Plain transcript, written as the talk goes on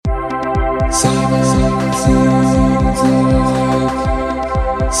And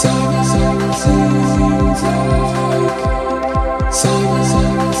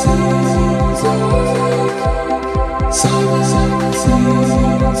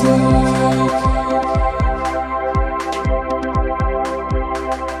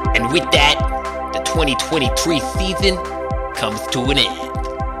with that, the 2023 season comes to an end.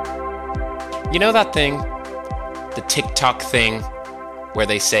 You know that thing? The TikTok thing where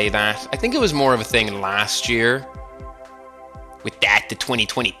they say that? I think it was more of a thing last year. With that, the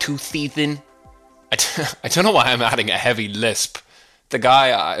 2022 season. I don't know why I'm adding a heavy lisp. The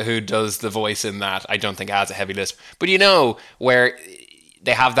guy who does the voice in that, I don't think has a heavy lisp. But you know, where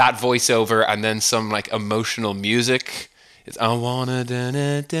they have that voiceover and then some like emotional music. It's I wanna da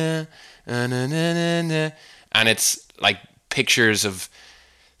da da na na na na, and it's like pictures of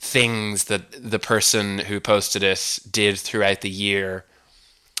things that the person who posted it did throughout the year.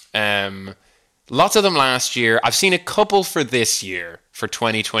 Lots of them last year. I've seen a couple for this year, for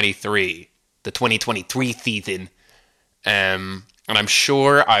 2023, the 2023 season. And I'm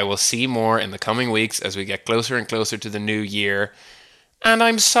sure I will see more in the coming weeks as we get closer and closer to the new year. And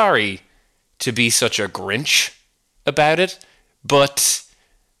I'm sorry to be such a Grinch about it, but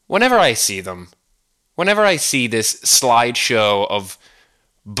whenever I see them, whenever I see this slideshow of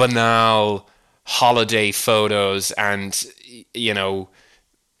banal holiday photos and, you know,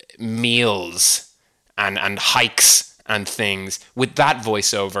 meals and hikes and things with that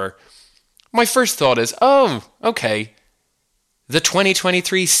voiceover, my first thought is, oh, okay, the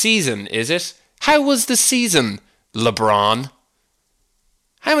 2023 season, is it? How was the season, LeBron?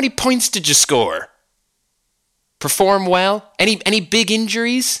 How many points did you score? Perform well? Any big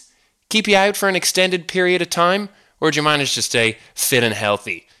injuries keep you out for an extended period of time? Or did you manage to stay fit and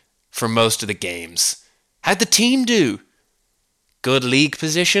healthy for most of the games? How'd the team do? Good league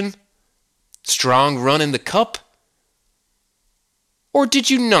position? Strong run in the cup? Or did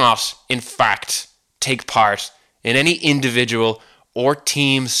you not, in fact, take part in any individual or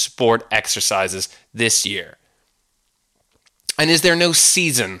team sport exercises this year? And is there no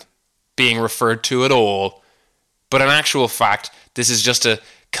season being referred to at all, but in actual fact, this is just a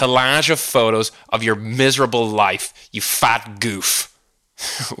collage of photos of your miserable life, you fat goof?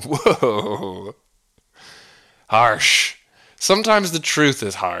 Whoa. Harsh. Sometimes the truth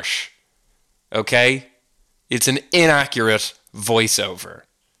is harsh. Okay? It's an inaccurate voiceover.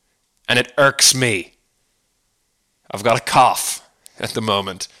 And it irks me. I've got a cough at the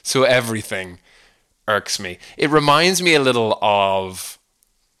moment, so everything irks me. It reminds me a little of,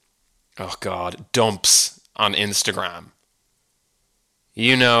 oh God, dumps on Instagram.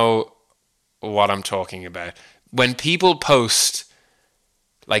 You know what I'm talking about. When people post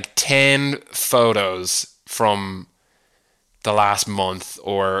like 10 photos from the last month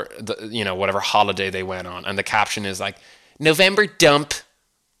or whatever holiday they went on, and the caption is like, November dump,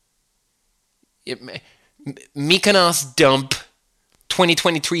 Mykonos dump,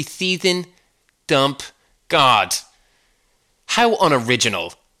 2023 season dump. God, how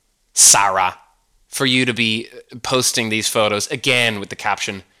unoriginal, Sarah, for you to be posting these photos again with the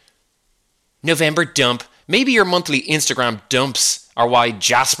caption, November dump. Maybe your monthly Instagram dumps are why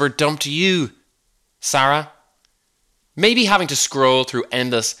Jasper dumped you, Sarah. Maybe having to scroll through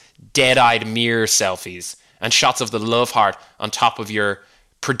endless dead-eyed mirror selfies and shots of the love heart on top of your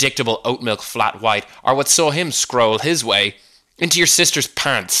predictable oat milk flat white are what saw him scroll his way into your sister's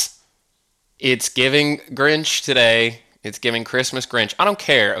pants. It's giving Grinch today. It's giving Christmas Grinch. I don't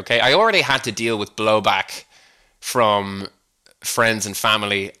care, okay? I already had to deal with blowback from friends and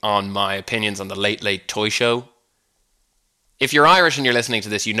family on my opinions on the Late Late Toy Show. If you're Irish and you're listening to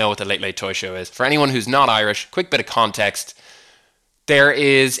this, you know what the Late Late Toy Show is. For anyone who's not Irish, quick bit of context. There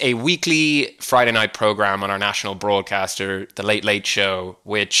is a weekly Friday night program on our national broadcaster, The Late Late Show,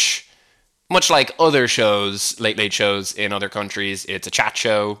 which, much like other shows, late late shows in other countries, it's a chat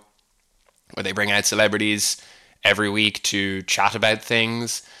show where they bring out celebrities every week to chat about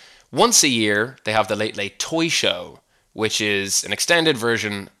things. Once a year, they have the Late Late Toy Show, which is an extended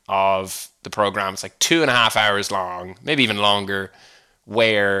version of the program. It's like 2.5 hours long, maybe even longer,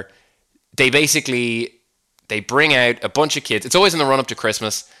 where they bring out a bunch of kids. It's always in the run-up to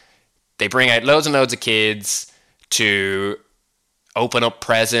Christmas. They bring out loads and loads of kids to open up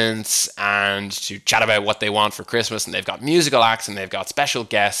presents and to chat about what they want for Christmas. And they've got musical acts and they've got special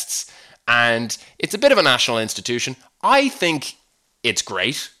guests. And it's a bit of a national institution. I think it's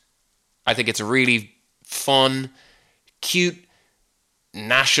great. I think it's a really fun, cute,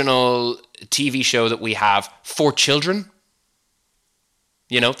 national TV show that we have for children.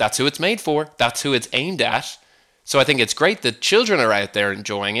 You know, that's who it's made for. That's who it's aimed at. So I think it's great that children are out there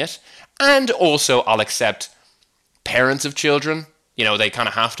enjoying it. And also I'll accept parents of children. You know, they kind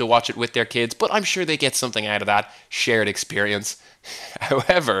of have to watch it with their kids, but I'm sure they get something out of that shared experience.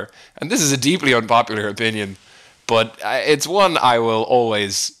 However, and this is a deeply unpopular opinion, but it's one I will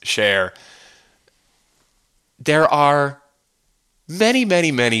always share, there are many,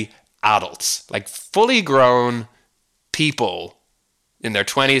 many, many adults, like fully grown people in their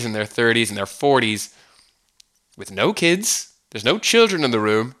 20s and their 30s and their 40s with no kids. There's no children in the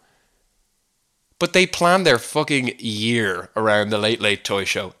room. But they plan their fucking year around the Late Late Toy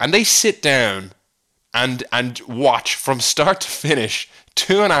Show. And they sit down and watch from start to finish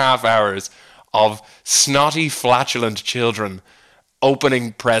 2.5 hours of snotty, flatulent children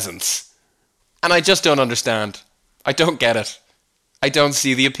opening presents. And I just don't understand. I don't get it. I don't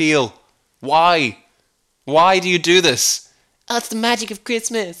see the appeal. Why? Why do you do this? Oh, it's the magic of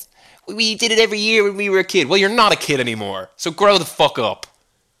Christmas. We did it every year when we were a kid. Well, you're not a kid anymore, so grow the fuck up.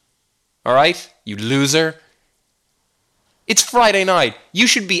 Alright? You loser. It's Friday night. You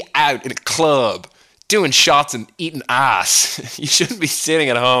should be out in a club doing shots and eating ass. You shouldn't be sitting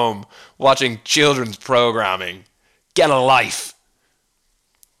at home watching children's programming. Get a life.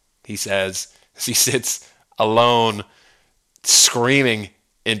 He says as he sits alone screaming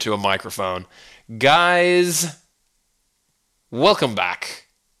into a microphone. Guys, welcome back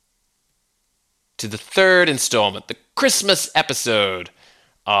to the third installment, the Christmas episode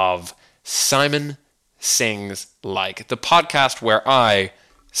of Simon Sings Like, the podcast where I,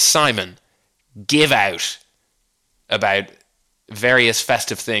 Simon, give out about various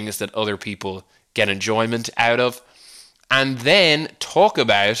festive things that other people get enjoyment out of, and then talk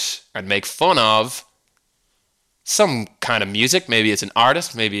about and make fun of some kind of music. Maybe it's an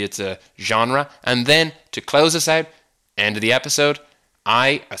artist, maybe it's a genre, and then to close us out, end of the episode,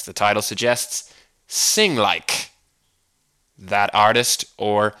 I, as the title suggests, sing like that artist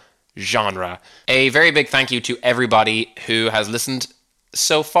or genre. A very big thank you to everybody who has listened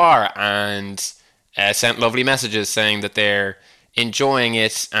so far and sent lovely messages saying that they're enjoying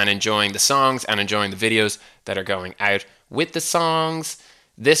it and enjoying the songs and enjoying the videos that are going out with the songs.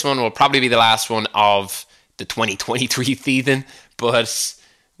 This one will probably be the last one of the 2023 season, but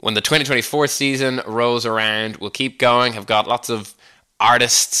when the 2024 season rolls around, we'll keep going. I've got lots of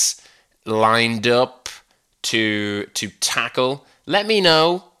artists lined up to tackle. Let me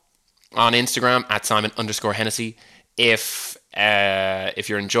know on Instagram at Simon_Hennessy if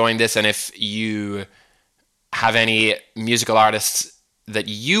you're enjoying this and if you have any musical artists that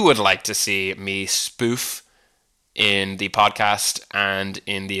you would like to see me spoof in the podcast and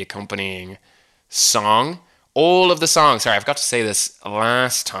in the accompanying song. All of the songs, sorry, I forgot to say this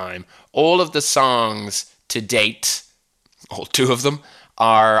last time, all of the songs to date, all 2 of them,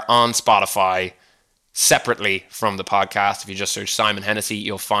 are on Spotify separately from the podcast. If you just search Simon Hennessy,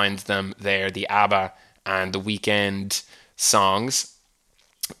 you'll find them there, the ABBA and the Weeknd songs.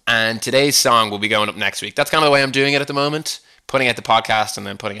 And today's song will be going up next week. That's kind of the way I'm doing it at the moment, putting out the podcast and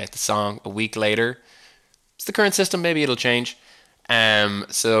then putting out the song a week later. It's the current system, maybe it'll change.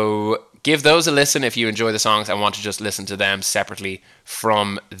 So give those a listen if you enjoy the songs and want to just listen to them separately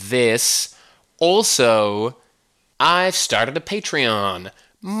from this. Also, I've started a Patreon.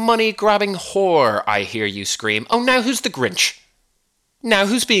 Money-grabbing whore, I hear you scream. Oh, now who's the Grinch? Now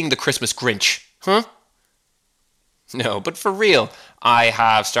who's being the Christmas Grinch? Huh? No, but for real, I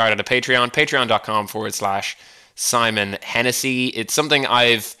have started a Patreon, patreon.com/Simon Hennessy. It's something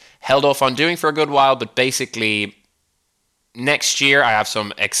I've held off on doing for a good while, but basically next year I have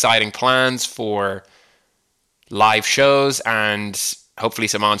some exciting plans for live shows and hopefully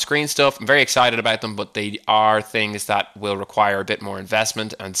some on-screen stuff. I'm very excited about them, but they are things that will require a bit more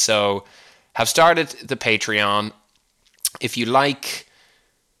investment, and so have started the Patreon. If you like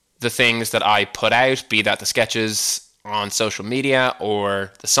the things that I put out, be that the sketches on social media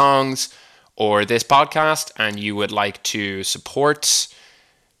or the songs or this podcast, and you would like to support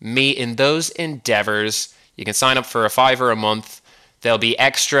me in those endeavors, you can sign up for a $5 a month. There'll be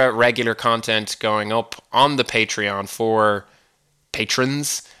extra regular content going up on the Patreon for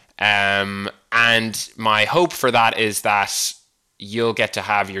patrons. And my hope for that is that you'll get to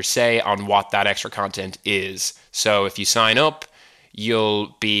have your say on what that extra content is. So if you sign up,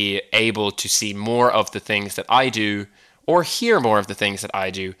 you'll be able to see more of the things that I do or hear more of the things that I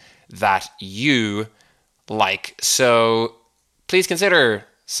do that you like. So please consider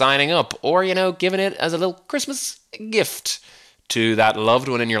signing up or, giving it as a little Christmas gift to that loved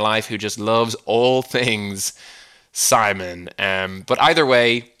one in your life who just loves all things Simon. But either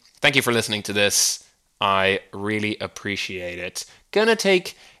way, thank you for listening to this. I really appreciate it. Gonna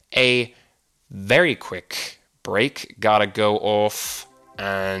take a very quick break. Gotta go off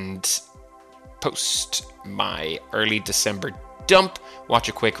and post my early December dump, watch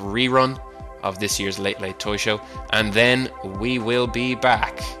a quick rerun of this year's Late Late Toy Show, and then we will be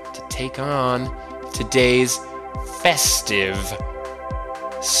back to take on today's festive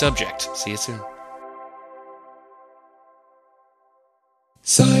subject. See you soon.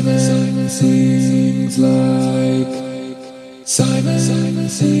 Simon sings like Simon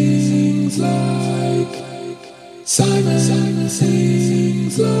sings like Simon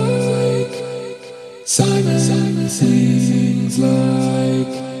sings like Simon sings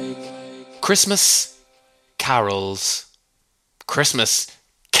like Christmas carols, Christmas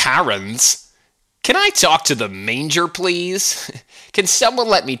Karens. Can I talk to the manger, please? Can someone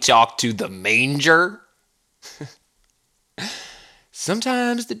let me talk to the manger?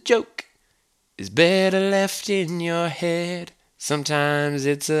 Sometimes the joke is better left in your head. Sometimes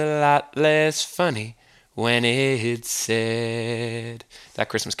it's a lot less funny when it's said. That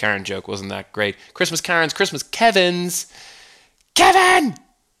Christmas Karen joke wasn't that great. Christmas Karens, Christmas Kevins. Kevin!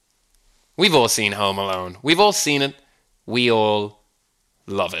 We've all seen Home Alone. We've all seen it. We all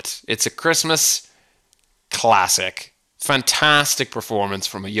love it. It's a Christmas classic. Fantastic performance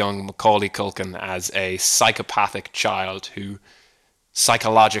from a young Macaulay Culkin as a psychopathic child who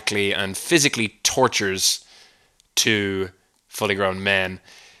psychologically and physically tortures two fully grown men.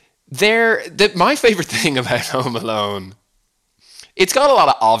 My favorite thing about Home Alone, it's got a lot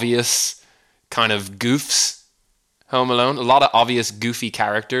of obvious kind of goofs. Home Alone, a lot of obvious goofy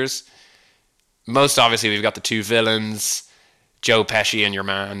characters. Most obviously, we've got the two villains, Joe Pesci and your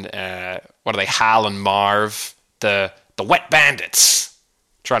man, what are they, Hal and Marv, the wet bandits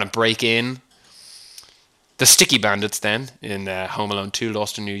trying to break in. The sticky bandits then in Home Alone 2,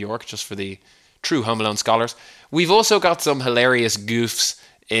 Lost in New York, just for the true Home Alone scholars. We've also got some hilarious goofs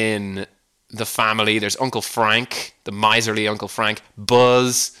in the family. There's Uncle Frank, the miserly Uncle Frank,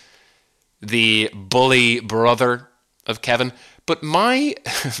 Buzz, the bully brother of Kevin. But my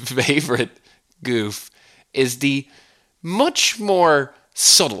favorite goof is the much more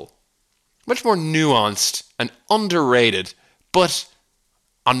subtle, much more nuanced and underrated, but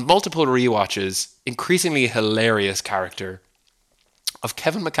on multiple rewatches, increasingly hilarious character of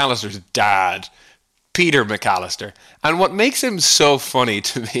Kevin McAllister's dad, Peter McAllister. And what makes him so funny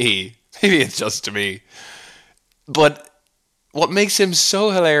to me, maybe it's just to me, but what makes him so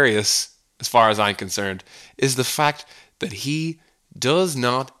hilarious, as far as I'm concerned, is the fact that he does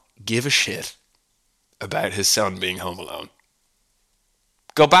not give a shit about his son being home alone.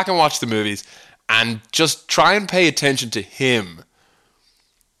 Go back and watch the movies and just try and pay attention to him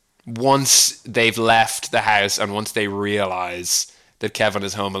once they've left the house and once they realize that Kevin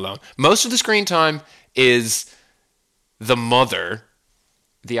is home alone. Most of the screen time is the mother,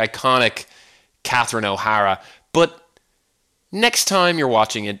 the iconic Catherine O'Hara. But next time you're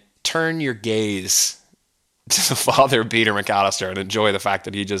watching it, turn your gaze to the father, Peter McAllister, and enjoy the fact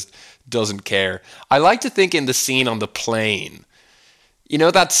that he just doesn't care. I like to think in the scene on the plane, you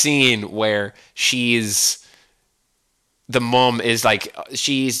know that scene where the mum is like,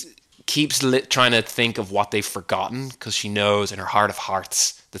 keeps trying to think of what they've forgotten because she knows in her heart of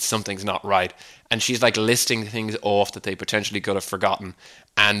hearts that something's not right. And she's like listing things off that they potentially could have forgotten.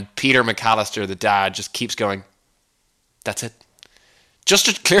 And Peter McAllister, the dad, just keeps going, that's it. Just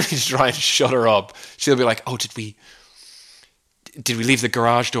to clearly try and shut her up. She'll be like, oh, did we leave the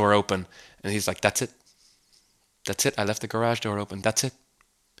garage door open? And he's like, that's it. That's it. I left the garage door open. That's it.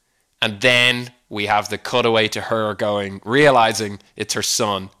 And then we have the cutaway to her realizing it's her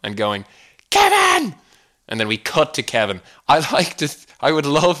son and going, Kevin! And then we cut to Kevin. I would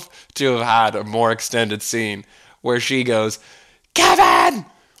love to have had a more extended scene where she goes, Kevin!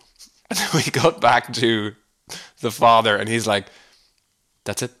 And then we cut back to the father and he's like,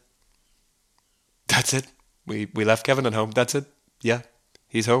 that's it. That's it. We left Kevin at home. That's it. Yeah.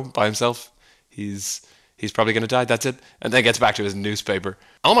 He's home by himself. He's probably going to die. That's it. And then gets back to his newspaper.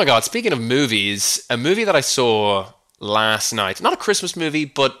 Oh my God. Speaking of movies, a movie that I saw last night, not a Christmas movie,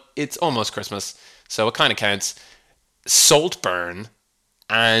 but it's almost Christmas. So it kind of counts. Saltburn.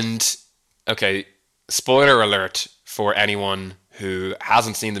 And, okay, spoiler alert for anyone who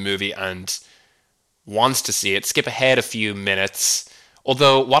hasn't seen the movie and wants to see it. Skip ahead a few minutes.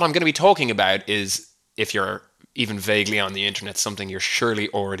 Although what I'm going to be talking about is, if you're even vaguely on the internet, something you're surely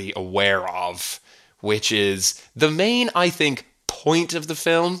already aware of, which is the main, I think, point of the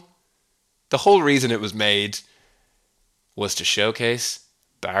film. The whole reason it was made was to showcase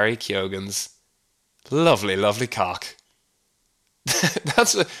Barry Keoghan's lovely, lovely cock.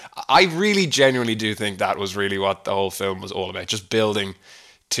 I really genuinely do think that was really what the whole film was all about. Just building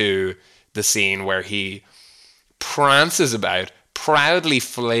to the scene where he prances about, proudly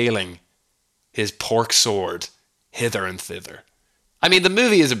flailing his pork sword hither and thither. I mean, the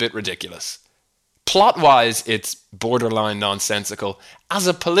movie is a bit ridiculous. Plot-wise, it's borderline nonsensical. As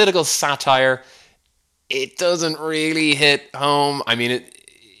a political satire, it doesn't really hit home. I mean,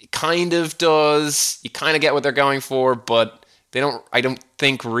 it kind of does. You kind of get what they're going for, but I don't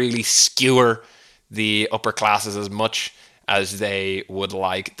think, really skewer the upper classes as much as they would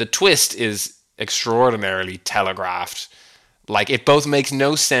like. The twist is extraordinarily telegraphed. Like, it both makes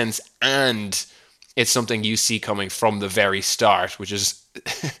no sense and it's something you see coming from the very start, which is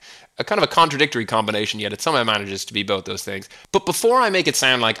a kind of a contradictory combination, yet it somehow manages to be both those things. But before I make it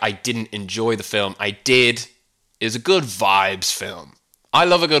sound like I didn't enjoy the film, I did. It's a good vibes film. I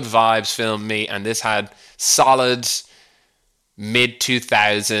love a good vibes film, me, and this had solid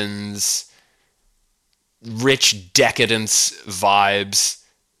mid-2000s rich decadence vibes.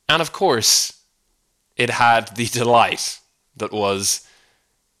 And of course, it had the delight that was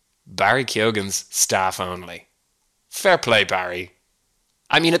Barry Keoghan's staff only. Fair play, Barry.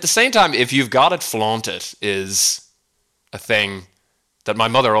 I mean, at the same time, if you've got it, flaunt it is a thing that my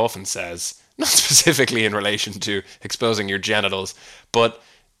mother often says, not specifically in relation to exposing your genitals, but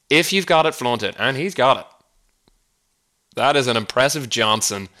if you've got it, flaunt it, and he's got it. That is an impressive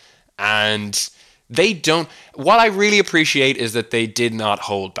Johnson, and they don't... What I really appreciate is that they did not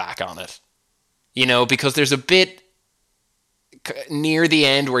hold back on it. You know, because there's a bit near the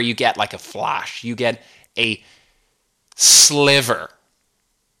end where you get like a flash. You get a sliver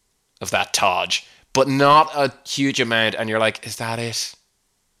of that Taj, but not a huge amount, and you're like, is that it?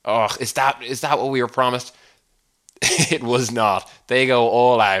 Oh, is that what we were promised? It was not. They go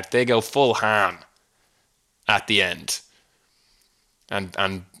all out. They go full ham at the end.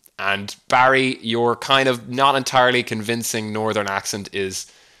 And Barry, your kind of not entirely convincing northern accent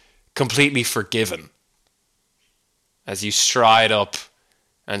is completely forgiven as you stride up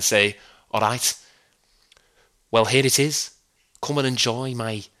and say, all right, well, here it is. Come and enjoy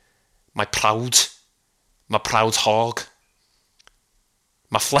my proud hog,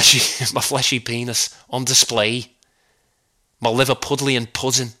 my fleshy penis on display, my Liverpudlian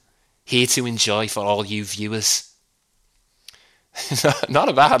pudding here to enjoy for all you viewers. Not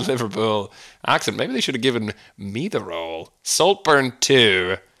a bad Liverpool accent. Maybe they should have given me the role. Saltburn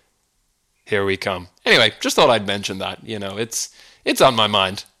 2. Here we come. Anyway, just thought I'd mention that. You know, it's on my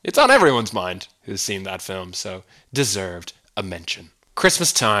mind. It's on everyone's mind who's seen that film, so deserved a mention.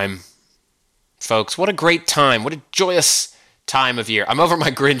 Christmas time. Folks, what a great time. What a joyous time of year. I'm over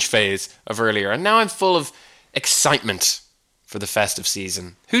my Grinch phase of earlier, and now I'm full of excitement for the festive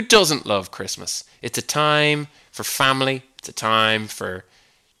season. Who doesn't love Christmas? It's a time for family. It's a time for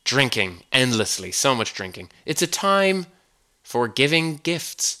drinking endlessly, so much drinking. It's a time for giving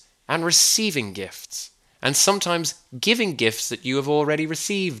gifts and receiving gifts, and sometimes giving gifts that you have already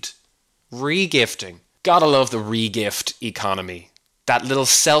received. Regifting. Gotta love the regift economy. That little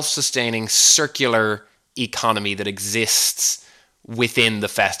self-sustaining circular economy that exists within the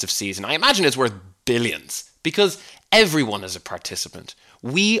festive season. I imagine it's worth billions because everyone is a participant.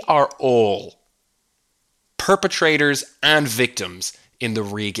 We are all perpetrators and victims in the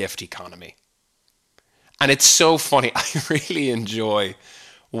regift economy. And it's so funny. I really enjoy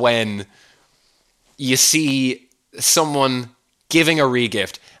when you see someone giving a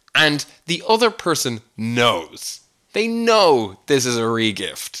regift and the other person knows. They know this is a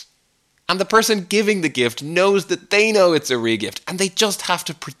regift. And the person giving the gift knows that they know it's a regift. And they just have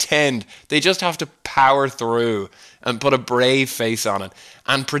to pretend. They just have to power through and put a brave face on it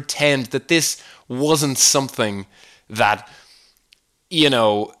and pretend that this wasn't something that, you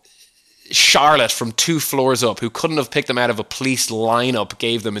know, Charlotte from 2 floors up, who couldn't have picked them out of a police lineup,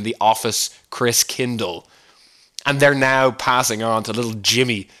 gave them in the office Chris Kindle. And they're now passing on to little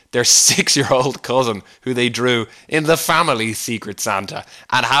Jimmy, their 6-year-old cousin, who they drew in the family Secret Santa,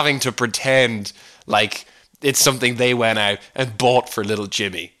 and having to pretend like it's something they went out and bought for little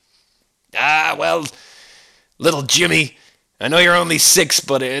Jimmy. Ah, well, little Jimmy, I know you're only 6,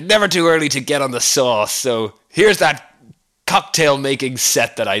 but never too early to get on the sauce. So here's that cocktail making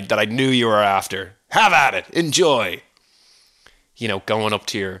set that I knew you were after. Have at it. Enjoy. You know, going up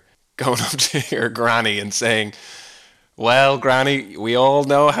to your granny and saying, well, granny, we all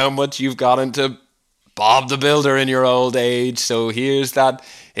know how much you've got into Bob the Builder in your old age. So here's that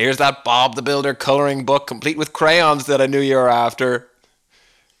Bob the Builder coloring book complete with crayons that I knew you were after.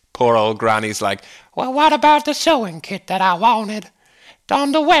 Poor old granny's like, well, what about the sewing kit that I wanted?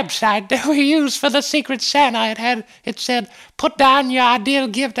 On the website that we used for the Secret Santa, it said, put down your ideal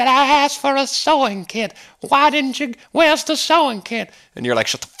gift that I asked for a sewing kit. Where's the sewing kit? And you're like,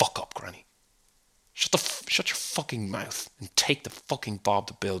 shut the fuck up, granny. Shut your fucking mouth and take the fucking Bob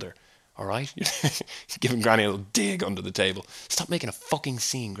the Builder. All right? You're giving Granny a little dig under the table. Stop making a fucking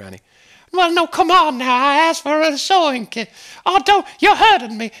scene, Granny. Well, no, come on now. I asked for a sewing kit. Oh, don't. You're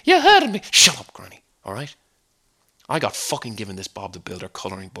hurting me. You're hurting me. Shut up, Granny. All right? I got fucking given this Bob the Builder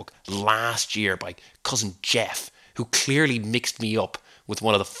colouring book last year by cousin Jeff, who clearly mixed me up with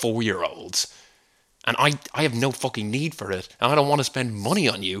one of the 4-year-olds. And I have no fucking need for it. And I don't want to spend money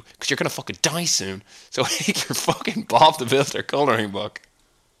on you because you're going to fucking die soon. So take your fucking Bob the Builder colouring book.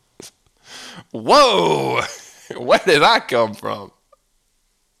 Whoa! Where did that come from?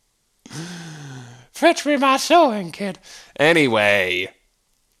 Fetch me my sewing kit. Anyway,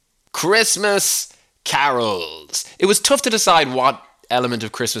 Christmas carols. It was tough to decide what element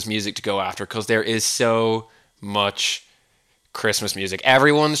of Christmas music to go after because there is so much Christmas music.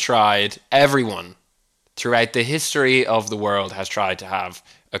 Everyone throughout the history of the world has tried to have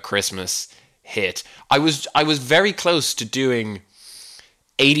a Christmas hit. I was very close to doing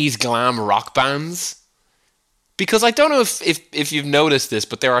 80s glam rock bands because I don't know if you've noticed this,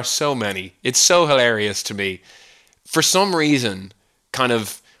 but there are so many. It's so hilarious to me. For some reason, kind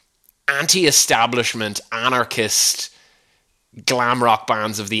of anti-establishment, anarchist glam rock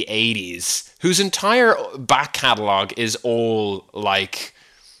bands of the 80s, whose entire back catalogue is all like,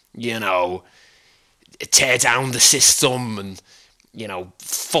 you know, tear down the system and, you know,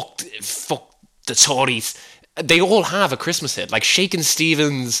 fuck the Tories. They all have a Christmas hit, like Shakin'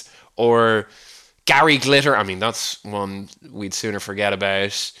 Stevens or Gary Glitter. I mean, that's one we'd sooner forget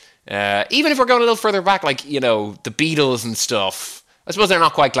about. Even if we're going a little further back, like, you know, the Beatles and stuff. I suppose they're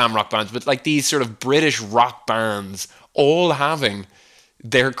not quite glam rock bands, but like these sort of British rock bands all having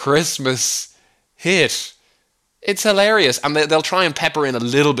their Christmas hit. It's hilarious. And they'll try and pepper in a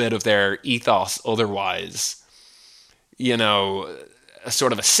little bit of their ethos otherwise. You know, a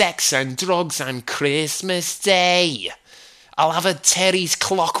sort of a sex and drugs and Christmas Day. I'll have a Terry's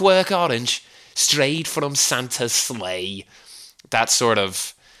Clockwork Orange straight from Santa's sleigh. That sort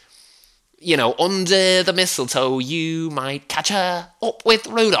of, you know, under the mistletoe you might catch her up with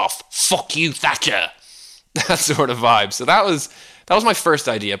Rudolph. Fuck you, Thatcher. That sort of vibe. So that was my first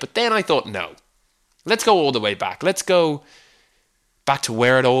idea. But then I thought, no. Let's go all the way back. Let's go back to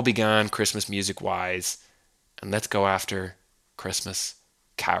where it all began, Christmas music-wise. And let's go after Christmas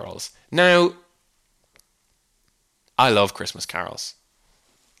carols. Now, I love Christmas carols.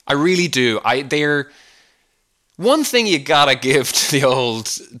 I really do. They're one thing you gotta give to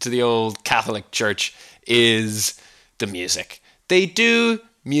the old Catholic Church is the music. They do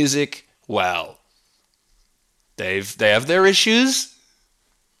music well. They have their issues,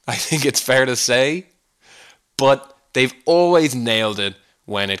 I think it's fair to say, but they've always nailed it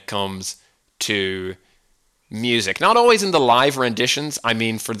when it comes to music. Not always in the live renditions. I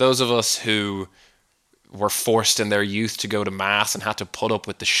mean, for those of us who were forced in their youth to go to mass and had to put up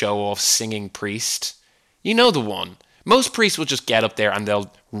with the show-off singing priest, you know the one. Most priests will just get up there and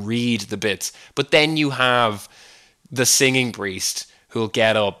they'll read the bits. But then you have the singing priest who'll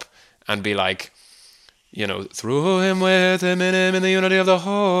get up and be like, you know, through him, with him, in the unity of the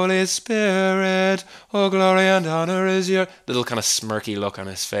Holy Spirit, oh, glory and honor is your... Little kind of smirky look on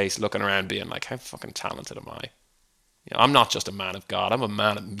his face, looking around being like, how fucking talented am I? You know, I'm not just a man of God, I'm a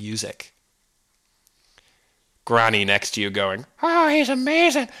man of music. Granny next to you going, oh, he's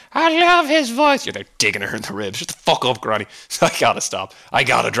amazing, I love his voice. You're there digging her in the ribs. Shut the fuck up, Granny. I gotta stop. I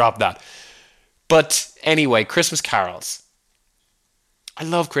gotta drop that. But anyway, Christmas carols. I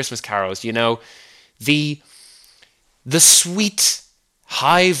love Christmas carols, you know. The sweet,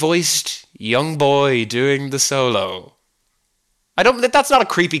 high-voiced young boy doing the solo. That's not a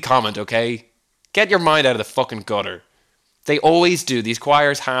creepy comment, okay? Get your mind out of the fucking gutter. They always do. These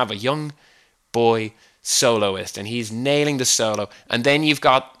choirs have a young boy soloist, and he's nailing the solo. And then you've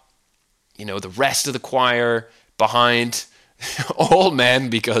got, you know, the rest of the choir behind, all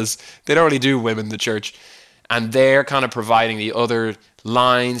men, because they don't really do women in the church. And they're kind of providing the other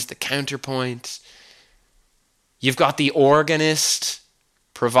lines, the counterpoint. You've got the organist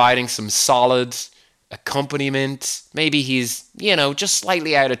providing some solid accompaniment. Maybe he's, you know, just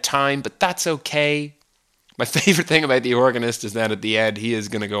slightly out of time, but that's okay. My favorite thing about the organist is that at the end, he is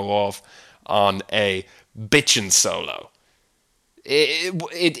going to go off on a bitchin' solo.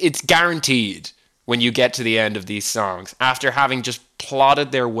 It's guaranteed when you get to the end of these songs, after having just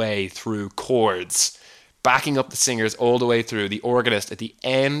plodded their way through chords, backing up the singers all the way through, the organist at the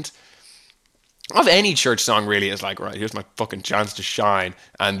end of any church song really is like, right, here's my fucking chance to shine,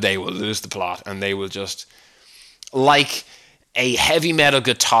 and they will lose the plot, and they will just, like a heavy metal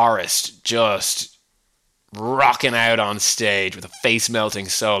guitarist, just rocking out on stage with a face-melting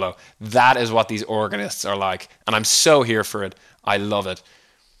solo. That is what these organists are like. And I'm so here for it. I love it.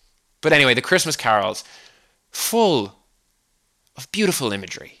 But anyway, the Christmas carols, full of beautiful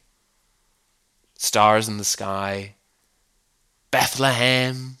imagery. Stars in the sky,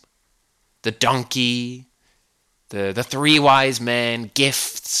 Bethlehem, the donkey, the three wise men,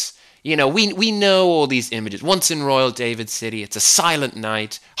 gifts. You know, we know all these images. Once in Royal David City, it's a silent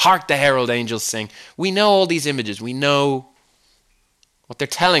night. Hark the herald angels sing. We know all these images. We know what they're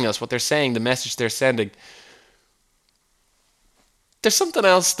telling us, what they're saying, the message they're sending. There's something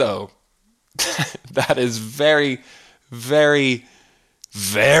else, though, that is very, very,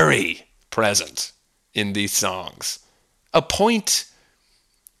 very present in these songs. A point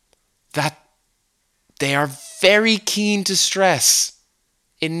that they are very keen to stress.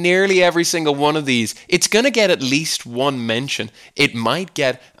 In nearly every single one of these, it's going to get at least one mention. It might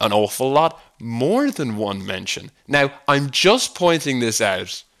get an awful lot more than one mention. Now, I'm just pointing this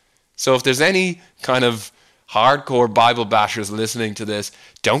out. So if there's any kind of hardcore Bible bashers listening to this,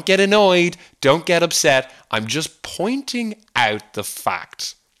 don't get annoyed, don't get upset. I'm just pointing out the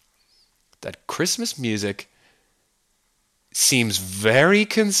fact that Christmas music seems very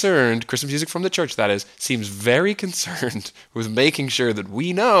concerned, Christmas music from the church that is, seems very concerned with making sure that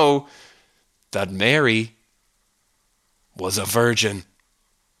we know that Mary was a virgin.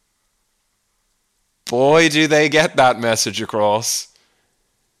 Boy, do they get that message across.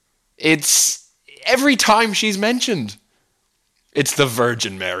 It's every time she's mentioned, it's the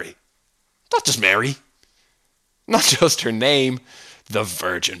Virgin Mary. Not just Mary. Not just her name, the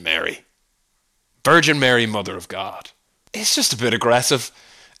Virgin Mary. Virgin Mary, Mother of God. It's just a bit aggressive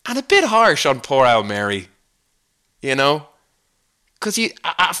and a bit harsh on poor old Mary, you know? Because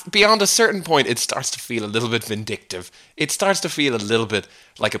beyond a certain point, it starts to feel a little bit vindictive. It starts to feel a little bit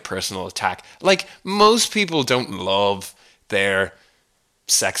like a personal attack. Like, most people don't love their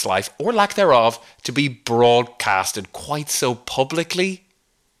sex life, or lack thereof, to be broadcasted quite so publicly,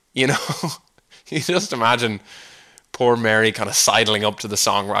 you know? You just imagine poor Mary kind of sidling up to the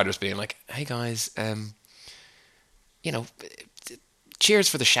songwriters being like, hey guys, you know, cheers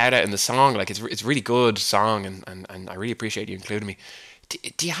for the shout out in the song. Like, it's a really good song, and I really appreciate you including me.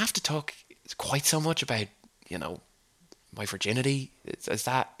 Do you have to talk quite so much about, you know, my virginity? Is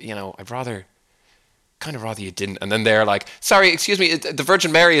that, you know, I'd rather you didn't. And then they're like, sorry, excuse me, the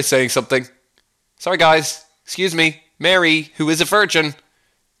Virgin Mary is saying something. Sorry guys, excuse me, Mary, who is a virgin,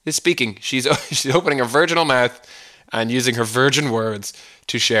 is speaking. She's opening her virginal mouth and using her virgin words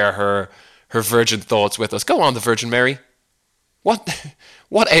to share her virgin thoughts with us. Go on, the Virgin Mary.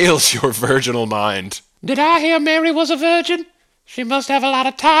 What ails your virginal mind? Did I hear Mary was a virgin? She must have a lot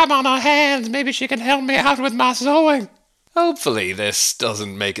of time on her hands. Maybe she can help me out with my sewing. Hopefully this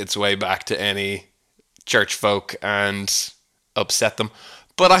doesn't make its way back to any church folk and upset them.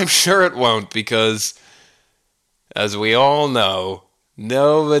 But I'm sure it won't, because, as we all know,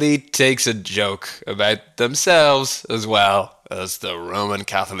 nobody takes a joke about themselves as well as the Roman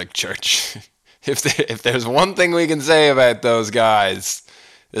Catholic Church. If there's one thing we can say about those guys,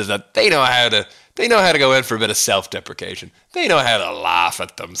 is that they know how to go in for a bit of self-deprecation. They know how to laugh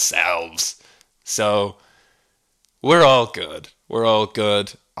at themselves. So we're all good. We're all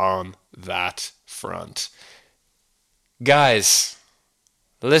good on that front. Guys,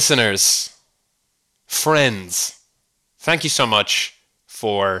 listeners, friends, thank you so much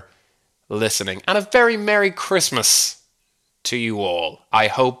for listening, and a very Merry Christmas to you all. I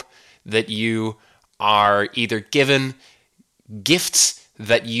hope that you are either given gifts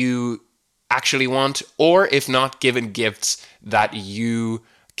that you actually want, or if not, given gifts that you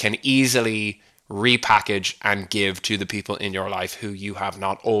can easily repackage and give to the people in your life who you have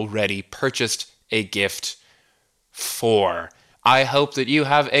not already purchased a gift for. I hope that you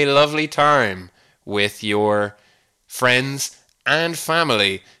have a lovely time with your friends and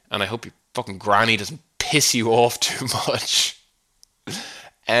family, and I hope your fucking granny doesn't piss you off too much.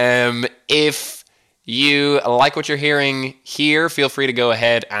 If you like what you're hearing here, feel free to go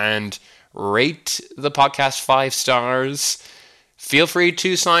ahead and rate the podcast 5 stars. Feel free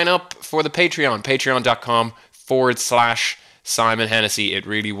to sign up for the Patreon, patreon.com/Simon Hennessy. It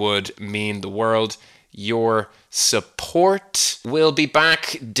really would mean the world. Your support. We'll be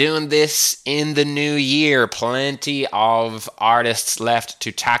back doing this in the new year. Plenty of artists left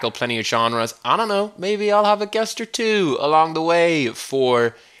to tackle, plenty of genres. I don't know, maybe I'll have a guest or two along the way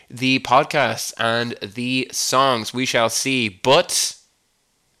for the podcast and the songs. We shall see. But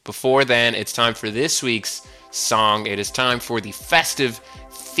before then, it's time for this week's song. It is time for the festive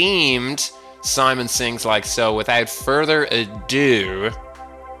themed Simon Sings Like So. Without further ado,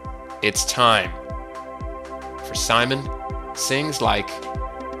 it's time for Simon Sings Like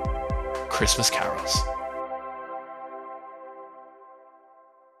Christmas Carols.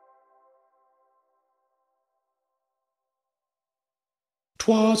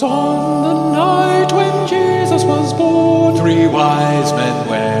 'Twas on the night when Jesus was born, 3 wise men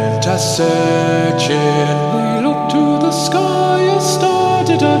went a-searching. They looked to the sky, a star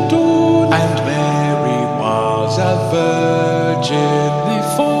did adorn, and Mary was a virgin. They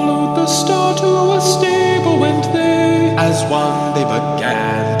followed the star to a stable went they, as one they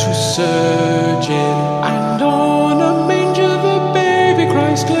began to search in, and on a manger the baby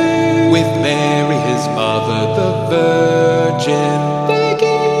Christ lay, with Mary his mother the virgin.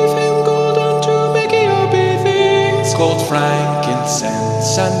 Called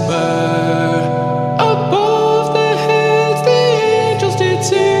frankincense and myrrh. Above their heads the angels did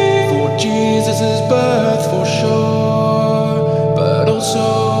sing, for Jesus' birth for sure, but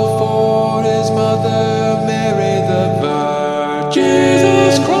also for his mother Mary the Virgin.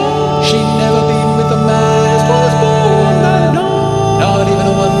 Jesus Christ, she'd never been with a man, was born that night, not even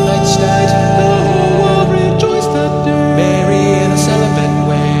a one-night stand. The whole world rejoiced that day. Mary in a celibate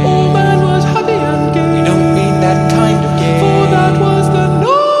way, all man was happy and gay. We don't mean that kind of gay, for that was the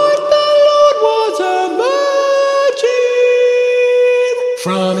night the Lord was emerging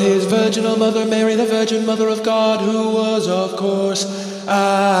from his virginal mother Mary, the Virgin Mother of God, who was of course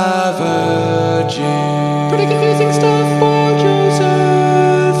a virgin. Pretty confusing stuff, boy.